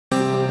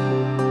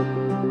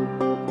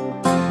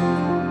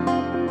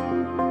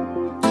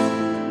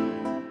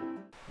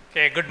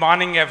Okay, good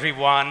morning,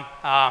 everyone.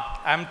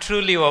 I'm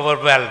truly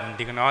overwhelmed.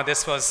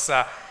 This was,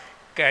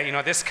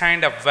 this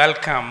kind of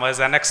welcome was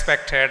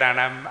unexpected, and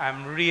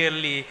I'm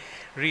really,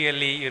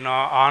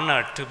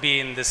 honored to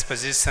be in this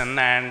position.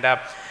 And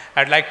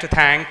I'd like to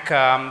thank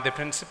the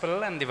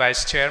principal and the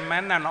vice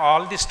chairman and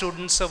all the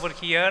students over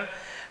here.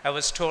 I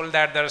was told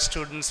that there are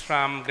students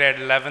from grade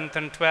 11th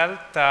and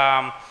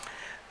 12th.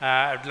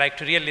 I'd like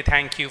to really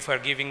thank you for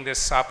giving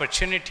this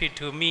opportunity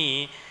to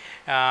me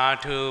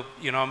to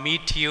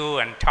meet you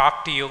and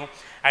talk to you.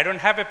 I don't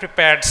have a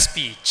prepared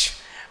speech,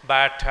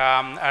 but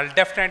I'll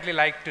definitely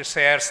like to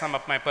share some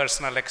of my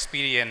personal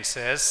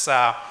experiences.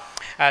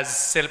 As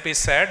Silpi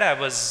said, I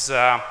was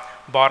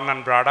born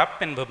and brought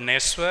up in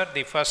Bhubaneswar.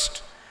 The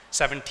first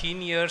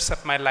 17 years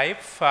of my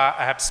life I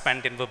have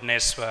spent in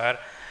Bhubaneswar.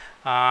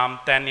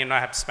 Then I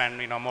have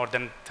spent more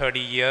than 30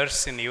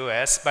 years in the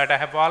US, but I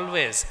have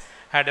always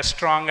had a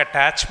strong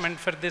attachment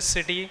for this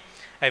city.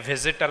 I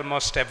visit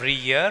almost every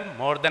year,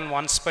 more than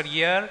once per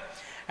year.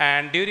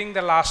 And during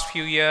the last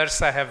few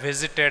years, I have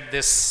visited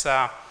this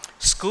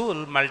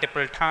school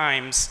multiple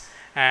times.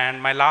 And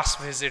my last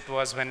visit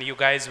was when you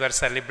guys were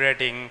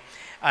celebrating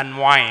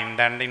Unwind.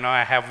 And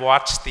I have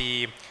watched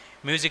the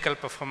musical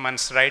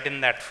performance right in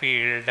that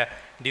field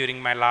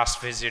during my last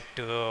visit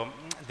to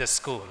the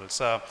school.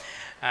 So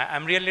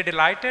I'm really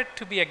delighted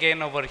to be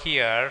again over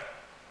here.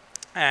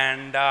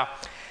 And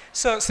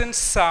so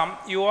since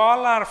you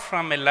all are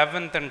from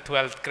 11th and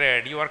 12th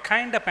grade, you are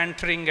kind of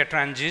entering a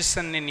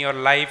transition in your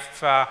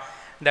life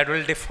that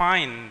will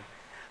define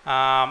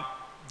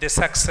the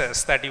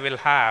success that you will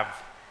have,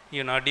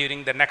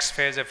 during the next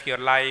phase of your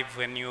life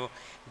when you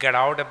get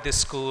out of the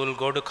school,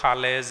 go to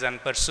college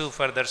and pursue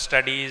further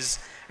studies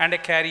and a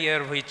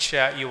career which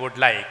you would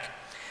like.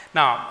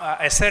 Now,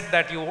 I said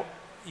that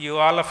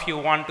all of you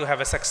want to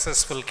have a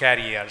successful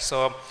career.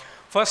 So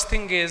first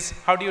thing is,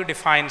 how do you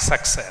define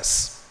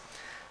success?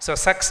 So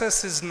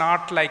success is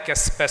not like a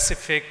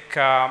specific,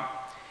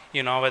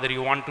 whether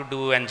you want to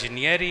do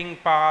engineering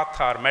path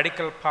or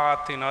medical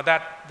path,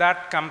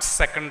 that comes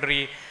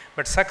secondary.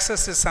 But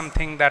success is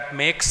something that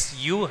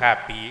makes you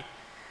happy,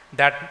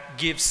 that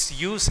gives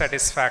you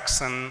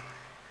satisfaction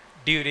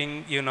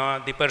during,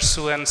 the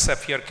pursuance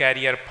of your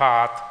career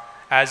path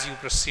as you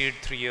proceed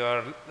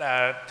through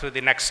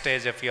the next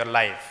stage of your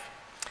life.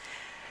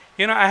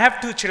 I have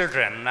two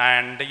children,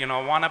 and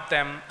one of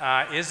them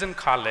is in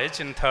college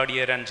in third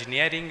year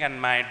engineering,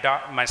 and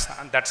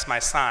that's my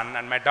son,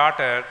 and my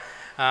daughter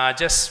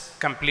just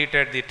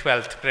completed the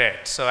 12th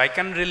grade. So I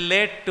can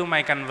relate to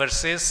my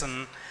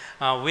conversation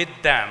with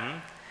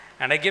them,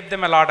 and I give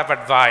them a lot of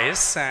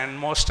advice, and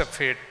most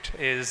of it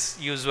is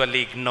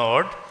usually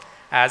ignored,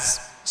 as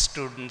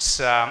students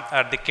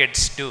or the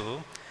kids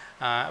do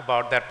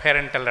about their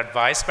parental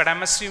advice. But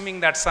I'm assuming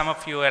that some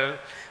of you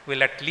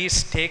will at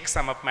least take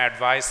some of my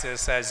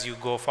advices as you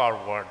go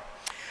forward.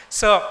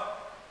 So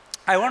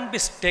I won't be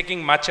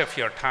taking much of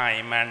your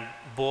time and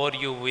bore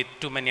you with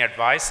too many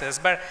advices,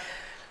 but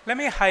let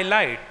me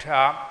highlight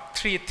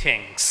three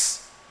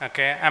things.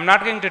 Okay, I'm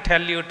not going to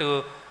tell you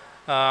to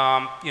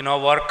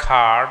work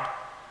hard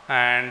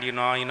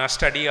and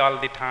study all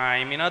the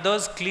time.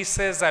 Those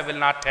cliches, I will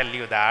not tell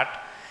you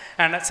that.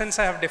 And since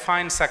I have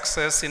defined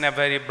success in a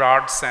very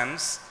broad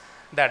sense,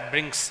 that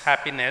brings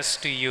happiness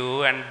to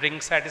you and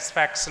brings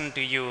satisfaction to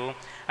you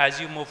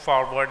as you move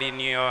forward in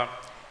your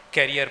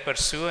career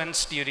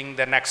pursuance during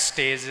the next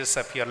stages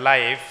of your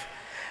life.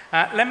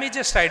 Let me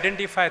just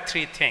identify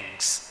three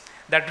things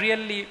that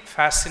really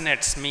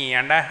fascinates me,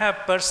 and I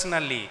have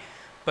personally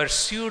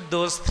pursued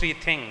those three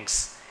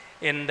things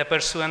in the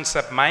pursuance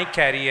of my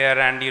career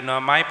and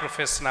my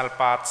professional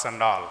paths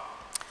and all.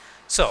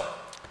 So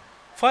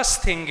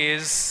first thing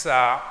is,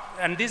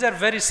 and these are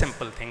very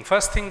simple things.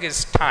 First thing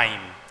is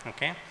time.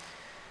 Okay,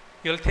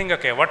 you'll think,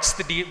 okay, what's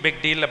the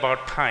big deal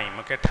about time?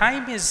 Okay,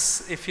 time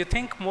is, if you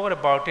think more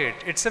about it,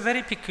 it's a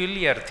very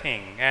peculiar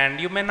thing, and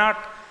you may not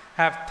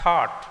have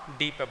thought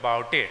deep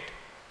about it.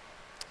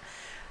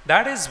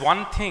 That is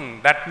one thing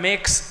that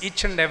makes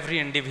each and every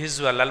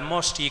individual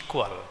almost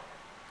equal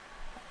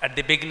at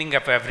the beginning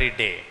of every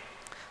day.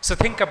 So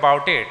think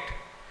about it.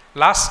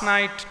 Last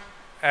night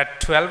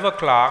at 12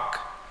 o'clock,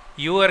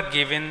 you were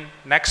given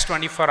next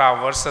 24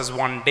 hours as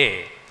one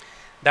day.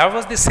 That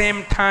was the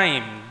same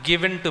time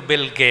given to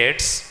Bill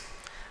Gates.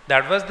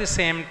 That was the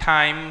same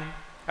time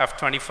of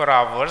 24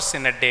 hours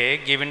in a day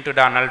given to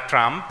Donald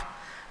Trump.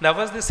 That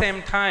was the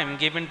same time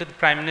given to the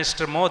Prime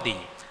Minister Modi.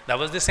 That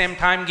was the same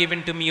time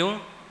given to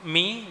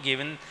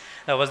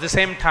that was the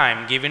same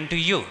time given to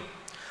you.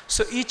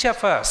 So each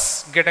of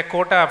us get a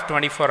quota of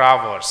 24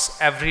 hours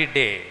every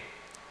day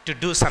to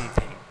do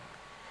something.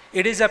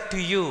 It is up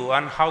to you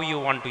on how you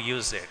want to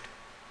use it.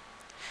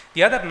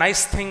 The other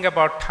nice thing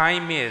about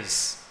time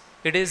is,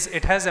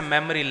 it has a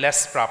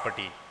memory-less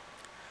property.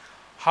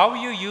 How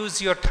you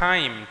use your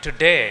time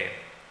today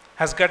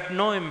has got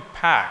no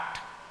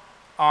impact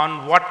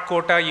on what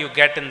quota you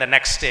get in the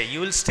next day. You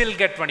will still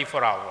get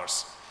 24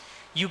 hours.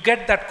 You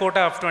get that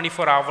quota of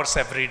 24 hours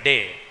every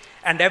day,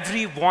 and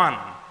everyone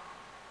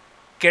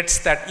gets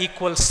that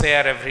equal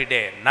share every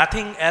day.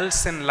 Nothing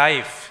else in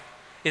life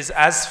is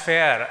as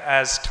fair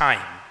as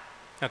time.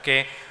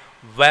 Okay?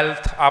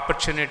 Wealth,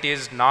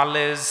 opportunities,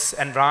 knowledge,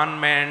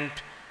 environment,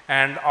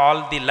 and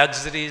all the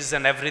luxuries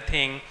and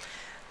everything,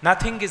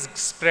 nothing is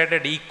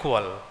spreaded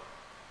equal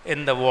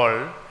in the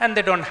world, and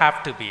they don't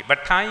have to be.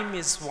 But time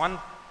is one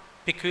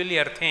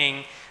peculiar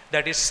thing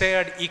that is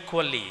shared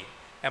equally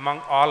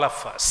among all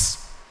of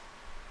us.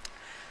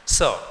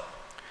 So,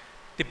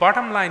 the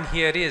bottom line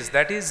here is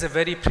that is a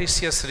very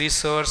precious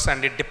resource,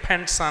 and it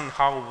depends on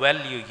how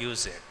well you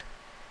use it.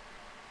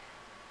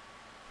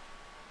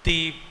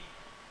 The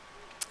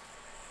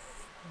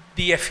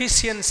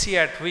efficiency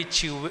at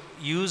which you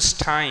use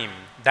time,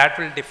 that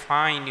will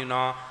define,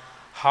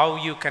 how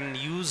you can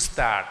use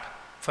that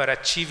for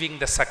achieving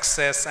the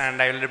success. And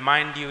I will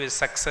remind you, is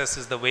success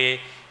is the way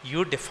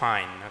you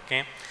define.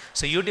 Okay?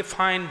 So you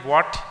define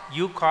what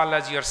you call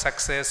as your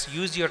success,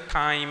 use your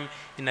time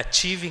in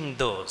achieving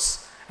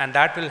those, and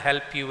that will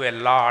help you a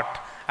lot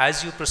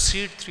as you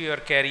proceed through your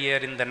career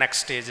in the next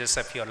stages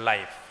of your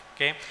life.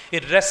 Okay?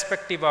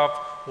 Irrespective of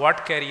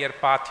what career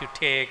path you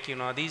take,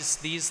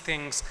 these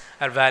things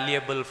are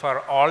valuable for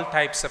all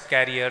types of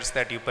careers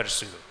that you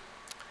pursue.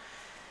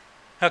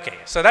 Okay,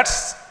 so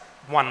that's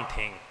one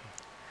thing.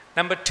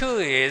 Number two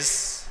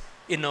is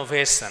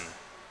innovation.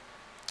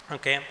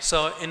 Okay,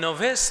 so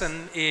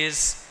innovation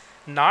is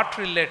not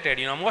related,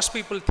 most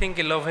people think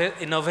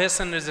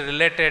innovation is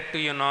related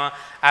to,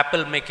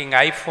 Apple making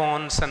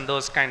iPhones and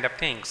those kind of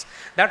things.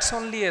 That's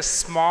only a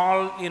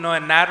small, a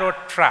narrow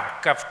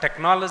track of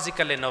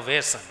technological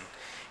innovation.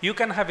 You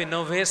can have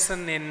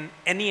innovation in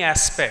any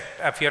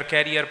aspect of your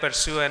career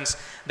pursuance.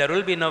 There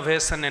will be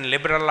innovation in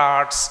liberal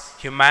arts,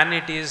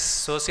 humanities,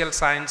 social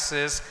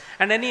sciences,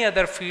 and any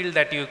other field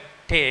that you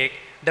take.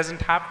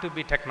 Doesn't have to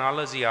be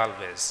technology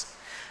always.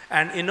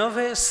 And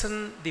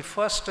innovation, the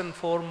first and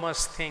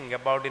foremost thing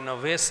about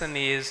innovation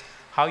is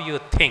how you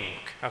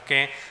think.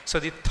 Okay?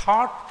 So the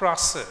thought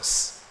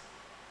process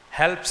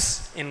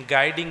helps in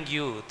guiding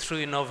you through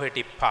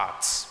innovative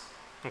paths.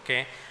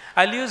 Okay?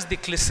 I'll use the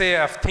cliche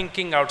of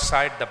thinking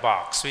outside the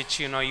box, which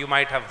you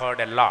might have heard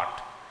a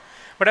lot.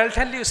 But I'll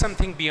tell you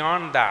something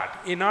beyond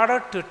that. In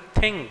order to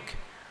think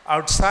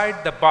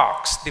outside the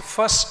box, the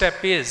first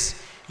step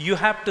is you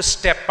have to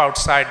step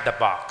outside the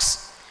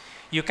box.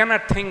 You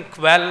cannot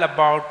think well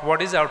about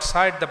what is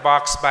outside the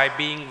box by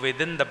being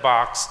within the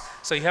box,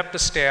 so you have to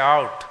stay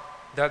out.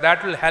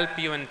 That will help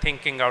you in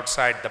thinking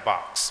outside the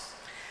box.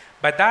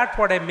 By that,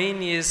 what I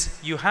mean is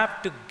you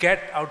have to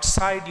get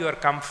outside your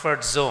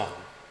comfort zone.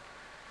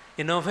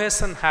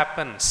 Innovation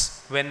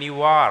happens when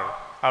you are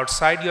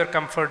outside your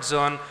comfort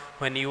zone,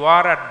 when you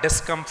are at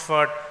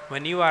discomfort,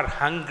 when you are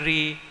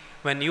hungry,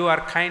 when you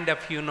are kind of,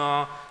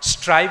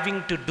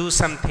 striving to do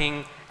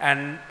something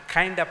and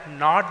kind of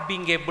not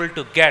being able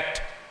to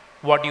get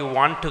what you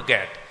want to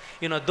get.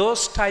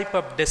 Those type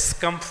of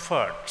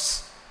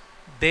discomforts,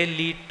 they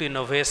lead to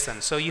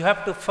innovation. So you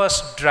have to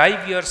first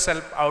drive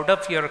yourself out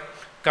of your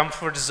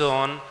comfort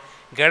zone,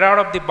 get out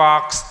of the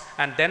box,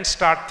 and then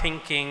start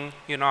thinking,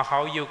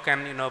 how you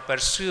can,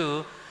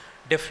 pursue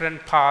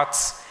different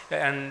paths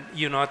and,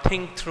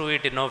 think through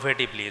it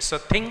innovatively. So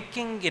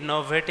thinking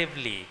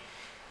innovatively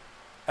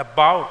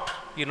about,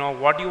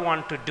 what you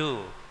want to do,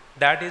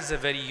 that is a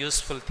very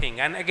useful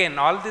thing. And again,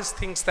 all these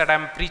things that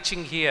I'm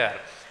preaching here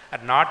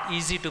are not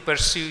easy to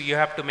pursue. You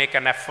have to make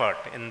an effort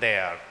in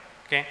there.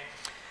 Okay?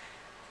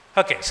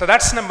 Okay, so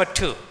that's number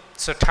two.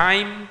 So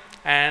time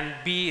and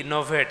be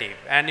innovative.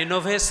 And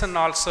innovation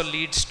also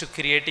leads to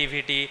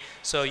creativity,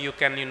 so you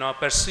can,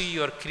 pursue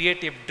your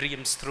creative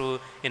dreams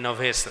through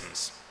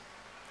innovations.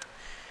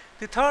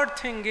 The third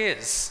thing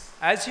is,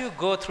 as you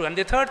go through, and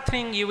the third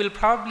thing, you will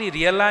probably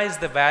realize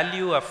the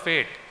value of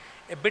it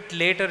a bit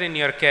later in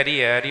your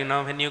career,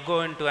 when you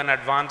go into an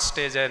advanced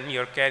stage in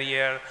your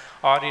career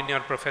or in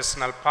your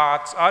professional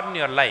paths or in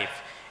your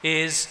life,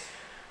 is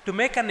to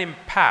make an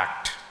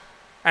impact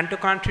and to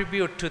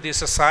contribute to the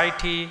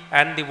society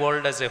and the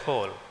world as a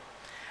whole.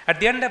 At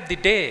the end of the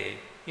day,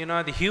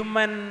 the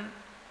human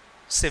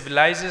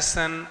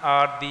civilization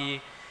or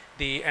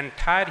the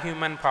entire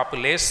human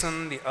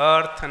population, the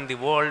earth and the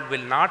world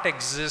will not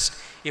exist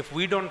if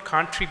we don't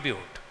contribute,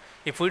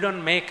 if we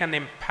don't make an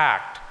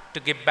impact to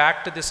give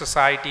back to the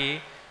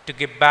society, to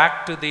give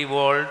back to the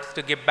world,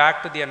 to give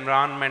back to the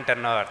environment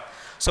and earth.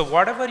 So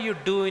whatever you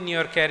do in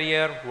your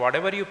career,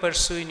 whatever you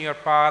pursue in your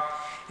path,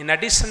 in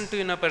addition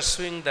to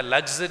pursuing the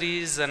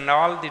luxuries and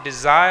all the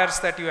desires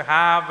that you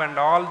have and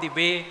all the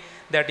way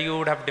that you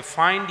would have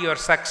defined your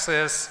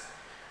success,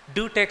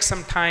 do take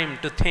some time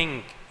to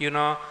think,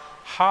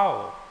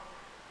 how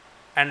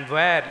and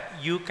where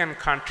you can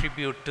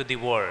contribute to the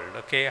world,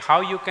 okay? How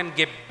you can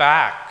give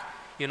back,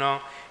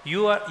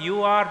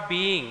 you are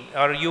being,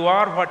 or you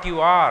are what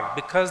you are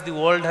because the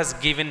world has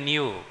given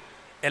you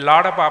a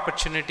lot of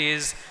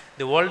opportunities.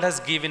 The world has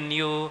given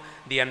you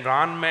the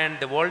environment,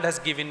 the world has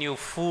given you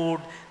food,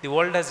 the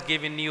world has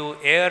given you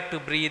air to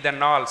breathe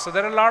and all. So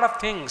there are a lot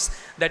of things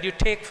that you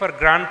take for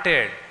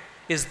granted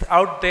is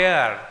out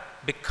there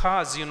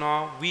because, you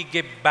know, we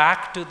give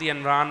back to the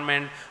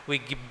environment, we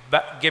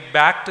give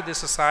back to the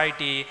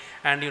society,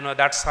 and, you know,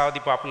 that's how the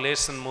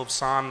population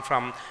moves on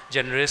from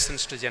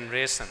generations to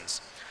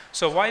generations.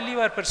 So while you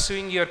are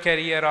pursuing your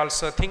career,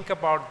 also think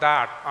about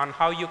that, on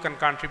how you can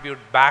contribute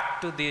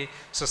back to the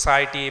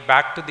society,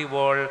 back to the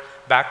world,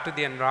 back to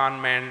the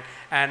environment,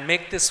 and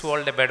make this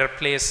world a better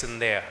place in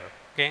there.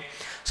 Okay?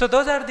 So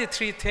those are the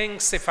three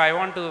things. If I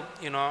want to,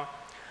 you know,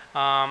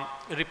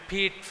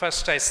 repeat,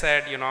 first I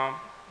said, you know,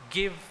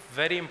 give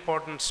very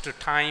importance to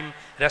time,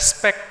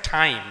 respect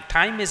time.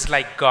 Time is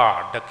like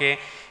God, okay?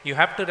 You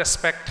have to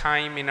respect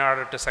time in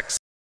order to succeed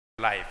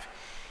in life.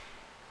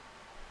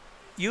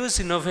 Use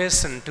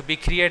innovation to be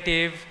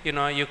creative. You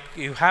know,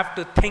 you have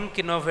to think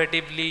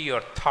innovatively.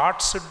 Your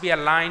thoughts should be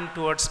aligned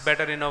towards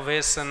better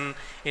innovation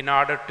in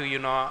order to, you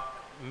know,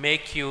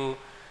 make you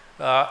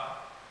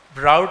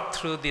route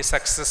through the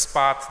success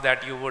path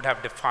that you would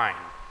have defined.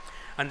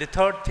 And the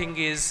third thing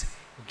is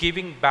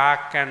giving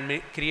back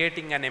and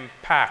creating an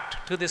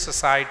impact to the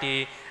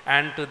society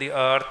and to the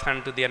earth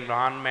and to the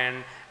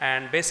environment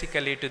and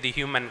basically to the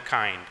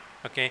humankind.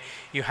 Okay,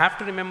 you have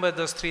to remember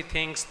those three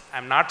things.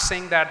 I'm not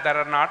saying that there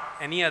are not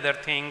any other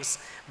things,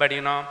 but,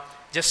 you know,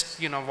 just,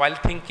 you know, while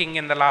thinking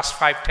in the last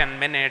 5-10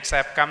 minutes,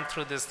 I've come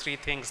through these three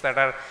things that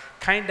are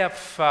kind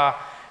of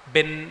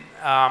been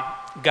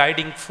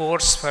guiding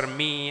force for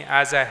me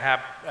as I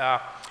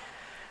have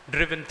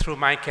driven through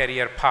my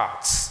career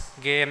paths.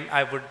 Again,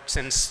 I would,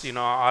 since, you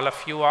know, all of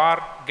you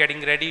are getting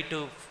ready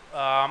to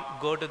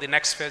go to the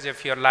next phase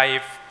of your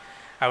life,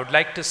 I would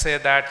like to say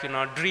that, you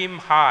know, dream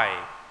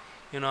high.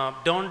 You know,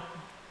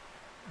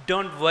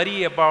 don't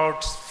worry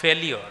about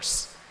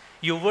failures.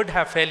 You would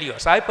have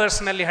failures. I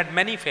personally had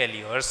many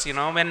failures. You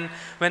know,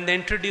 when they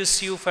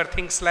introduce you for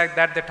things like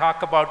that, they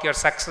talk about your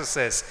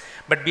successes.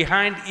 But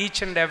behind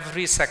each and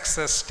every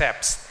success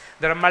steps,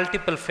 there are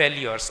multiple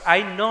failures.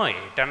 I know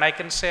it, and I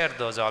can share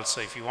those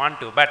also if you want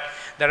to. But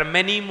there are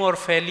many more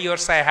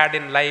failures I had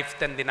in life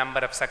than the number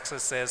of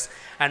successes.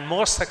 And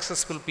most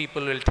successful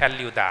people will tell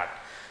you that.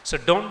 So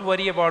don't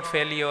worry about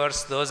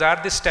failures. Those are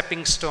the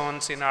stepping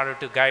stones in order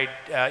to guide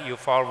you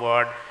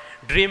forward.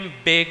 Dream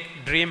big,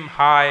 dream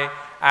high,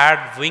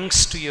 add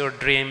wings to your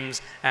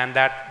dreams, and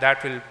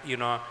that will, you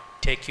know,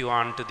 take you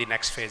on to the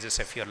next phases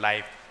of your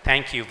life.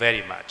 Thank you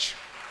very much.